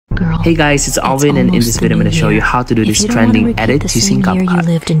girl. Hey guys, it's Alvin, and in this video I'm going to show you how to do this trending edit using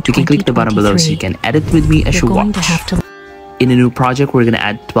CapCut. You can click the button below so you can edit with me as you watch. In a new project, we're going to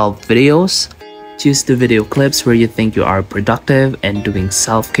add 12 videos. Choose the video clips where you think you are productive and doing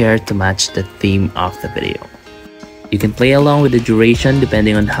self-care to match the theme of the video. You can play along with the duration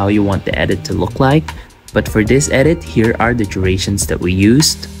depending on how you want the edit to look like. But for this edit, here are the durations that we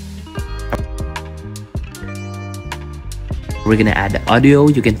used. We're gonna add the audio.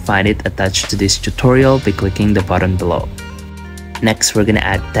 You can find it attached to this tutorial by clicking the button below. Next, we're gonna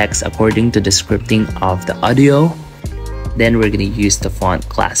add text according to the scripting of the audio. Then we're gonna use the font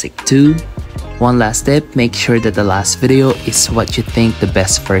Classic 2. One last tip, make sure that the last video is what you think the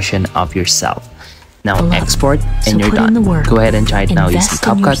best version of yourself. Now export and you're done. Go ahead and try it now using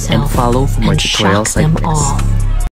CapCut and follow for more tutorials like this.